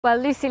Well,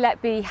 Lucy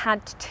Letby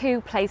had two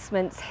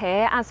placements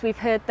here. As we've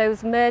heard,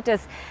 those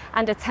murders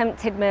and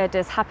attempted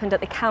murders happened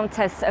at the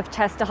Countess of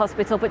Chester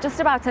Hospital, but just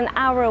about an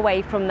hour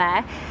away from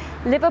there.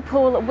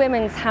 Liverpool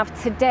Women's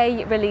have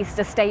today released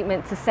a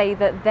statement to say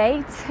that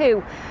they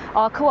too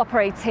are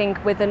cooperating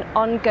with an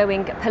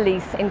ongoing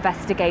police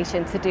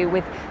investigation to do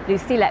with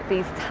Lucy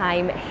Letby's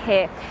time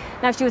here.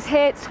 Now, she was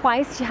here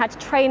twice. She had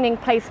training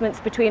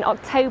placements between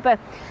October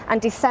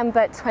and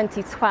December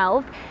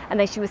 2012, and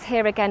then she was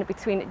here again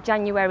between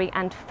January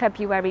and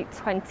February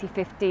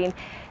 2015.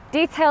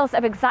 Details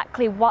of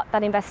exactly what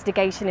that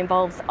investigation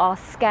involves are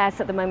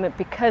scarce at the moment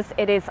because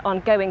it is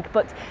ongoing,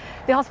 but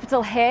the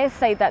hospital here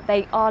say that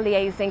they are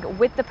liaising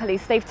with the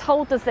police. They've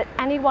told us that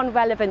anyone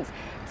relevant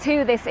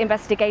to this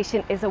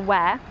investigation is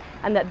aware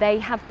and that they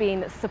have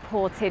been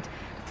supported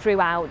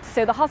throughout.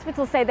 So the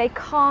hospital say they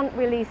can't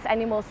release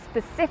any more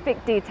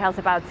specific details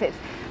about it,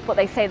 but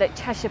they say that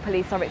Cheshire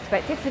Police are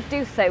expected to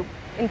do so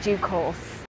in due course.